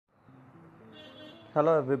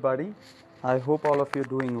Hello everybody. I hope all of you are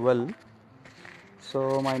doing well.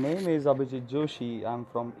 So my name is Abhijit Joshi. I'm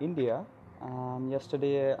from India and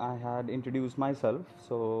yesterday I had introduced myself.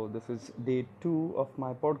 So this is day 2 of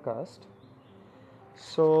my podcast.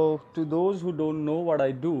 So to those who don't know what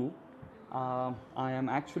I do, I am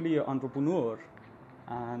actually an entrepreneur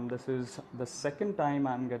and this is the second time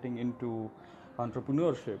I'm getting into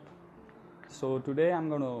entrepreneurship. So today I'm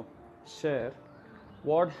going to share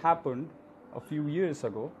what happened a few years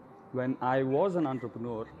ago when I was an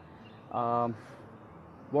entrepreneur. Um,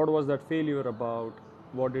 what was that failure about?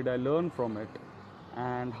 What did I learn from it?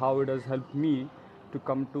 And how it has helped me to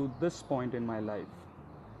come to this point in my life.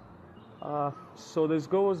 So this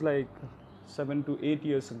goes like 7 to 8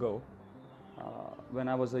 years ago when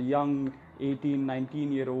I was a young 18,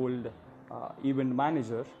 19-year-old event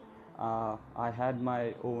manager. I had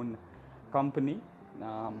my own company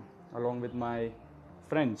along with my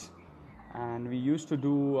friends, and we used to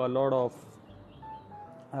do a lot of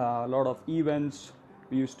events.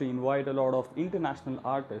 We used to invite a lot of international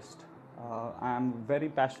artists. I am very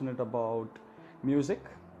passionate about music,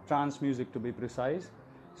 trance music to be precise.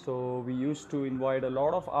 So we used to invite a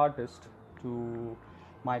lot of artists to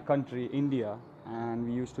my country, India, and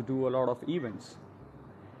we used to do a lot of events.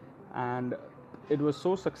 And it was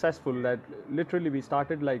so successful that literally we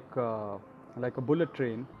started like a bullet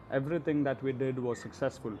train. Everything that we did was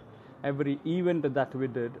successful. Every event that we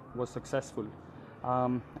did was successful.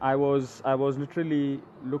 I was literally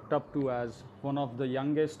looked up to as one of the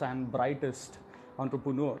youngest and brightest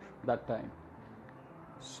entrepreneur that time.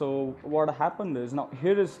 So what happened is, now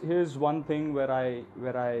here's one thing where I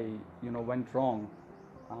went wrong.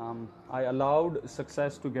 I allowed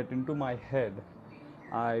success to get into my head.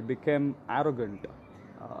 I became arrogant.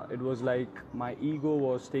 It was like my ego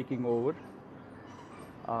was taking over.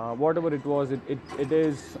 Whatever it was, it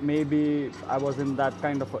is, maybe I was in that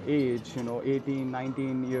kind of a age, 18,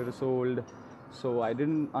 19 years old. So I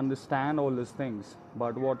didn't understand all these things.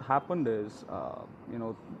 But what happened is,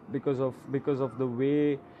 because of the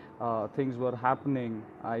way things were happening,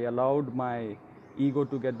 I allowed my ego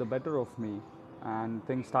to get the better of me, and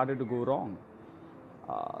things started to go wrong.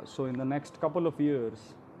 So in the next couple of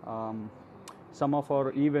years, um, some of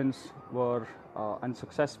our events were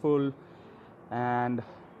unsuccessful, and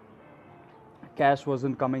cash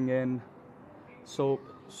wasn't coming in. So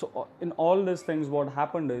in all these things, what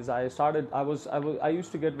happened is, I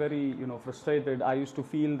used to get very frustrated. I used to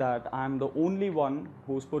feel that I'm the only one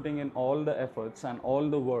who's putting in all the efforts and all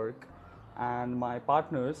the work, and my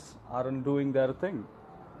partners aren't doing their thing.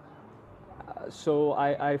 So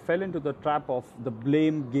I fell into the trap of the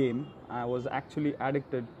blame game. I was actually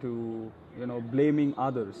addicted to blaming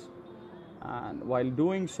others, and while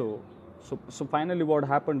doing so finally what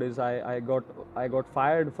happened is, I got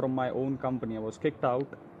fired from my own company. I was kicked out.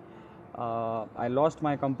 I lost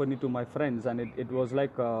my company to my friends, and it was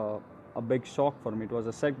like a big shock for me. It was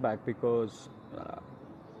a setback because,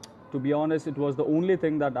 to be honest, it was the only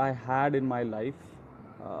thing that I had in my life.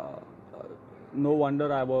 Uh, no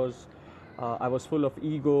wonder I was full of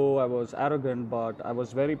ego. I was arrogant, but I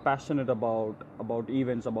was very passionate about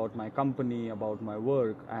events, about my company, about my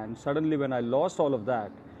work. And suddenly, when I lost all of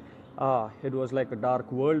that, it was like a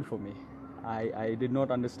dark world for me. I did not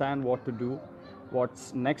understand what to do,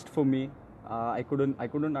 what's next for me. I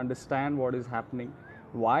couldn't understand what is happening,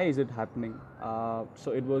 why is it happening.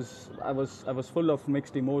 So I was full of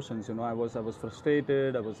mixed emotions. I was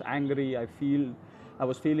frustrated, I was angry. I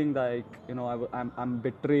was feeling like, I'm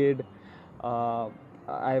betrayed. uh,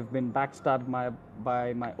 I've been backstabbed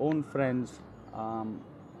by my own friends.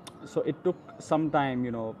 So it took some time.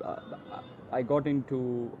 I got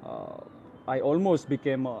into I almost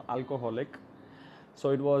became an alcoholic. So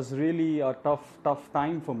it was really a tough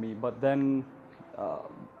time for me. But then, uh,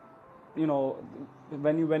 you know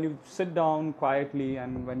when you sit down quietly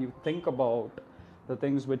and when you think about the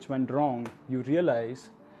things which went wrong, you realize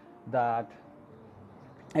that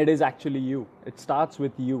it is actually you. It starts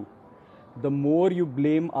with you. The more you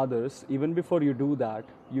blame others, even before you do that,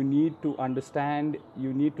 you need to understand,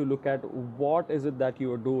 you need to look at what is it that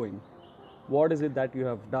you are doing, what is it that you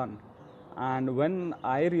have done. And when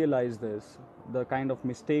I realized this, the kind of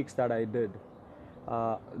mistakes that I did,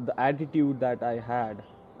 the attitude that I had,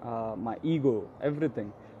 my ego,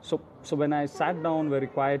 everything. So when I sat down very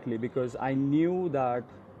quietly, because I knew that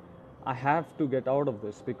I have to get out of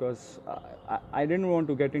this, because I didn't want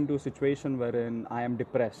to get into a situation wherein I am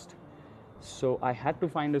depressed. So I had to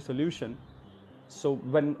find a solution. So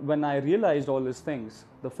when I realized all these things,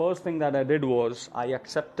 the first thing that I did was I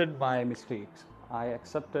accepted my mistakes. I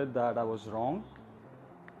accepted that I was wrong,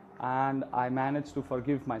 and I managed to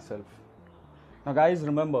forgive myself. Now, guys,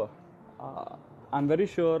 remember, uh, I'm very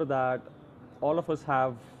sure that all of us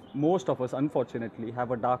have, most of us, unfortunately, have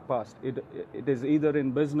a dark past. It is either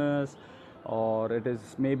in business, or it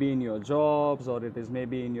is maybe in your jobs, or it is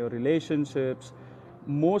maybe in your relationships.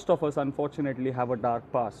 Most of us, unfortunately, have a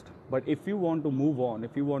dark past. But if you want to move on,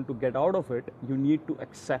 if you want to get out of it, you need to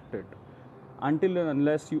accept it. Until and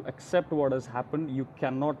unless you accept what has happened, you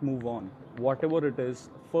cannot move on. Whatever it is,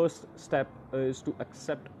 first step is to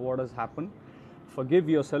accept what has happened. Forgive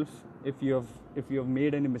yourself if you have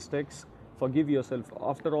made any mistakes. Forgive yourself.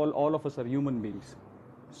 After all of us are human beings,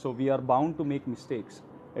 so we are bound to make mistakes.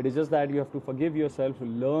 It is just that you have to forgive yourself,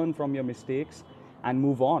 learn from your mistakes, and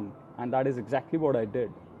move on. And that is exactly what I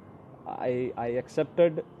did. I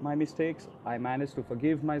accepted my mistakes, I managed to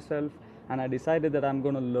forgive myself, and I decided that I'm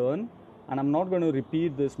going to learn and I'm not going to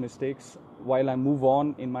repeat these mistakes while I move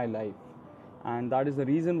on in my life. And that is the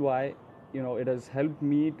reason why, it has helped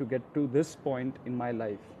me to get to this point in my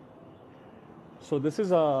life. So this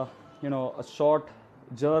is a short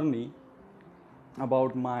journey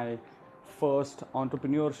about my first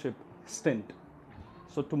entrepreneurship stint.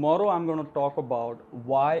 So tomorrow I'm going to talk about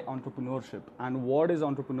why entrepreneurship and what is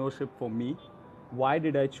entrepreneurship for me. Why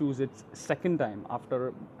did I choose it second time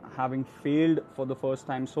after having failed for the first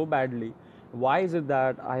time so badly? Why is it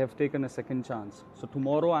that I have taken a second chance? So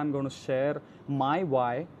tomorrow I'm going to share my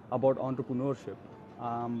why about entrepreneurship.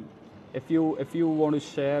 Um, if you want to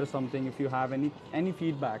share something, if you have any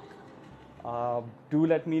feedback, do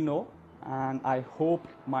let me know. And I hope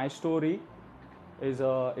my story is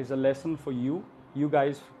a lesson for you. You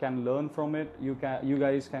guys can learn from it. You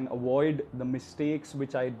guys can avoid the mistakes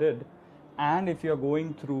which I did. And if you're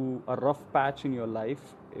going through a rough patch in your life,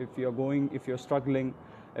 if you're struggling,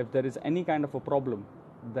 if there is any kind of a problem,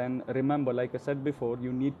 then remember, like I said before,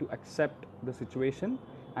 you need to accept the situation,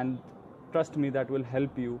 and trust me, that will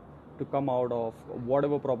help you to come out of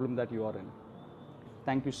whatever problem that you are in.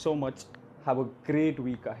 Thank you so much. Have a great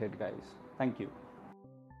week ahead, guys. Thank you.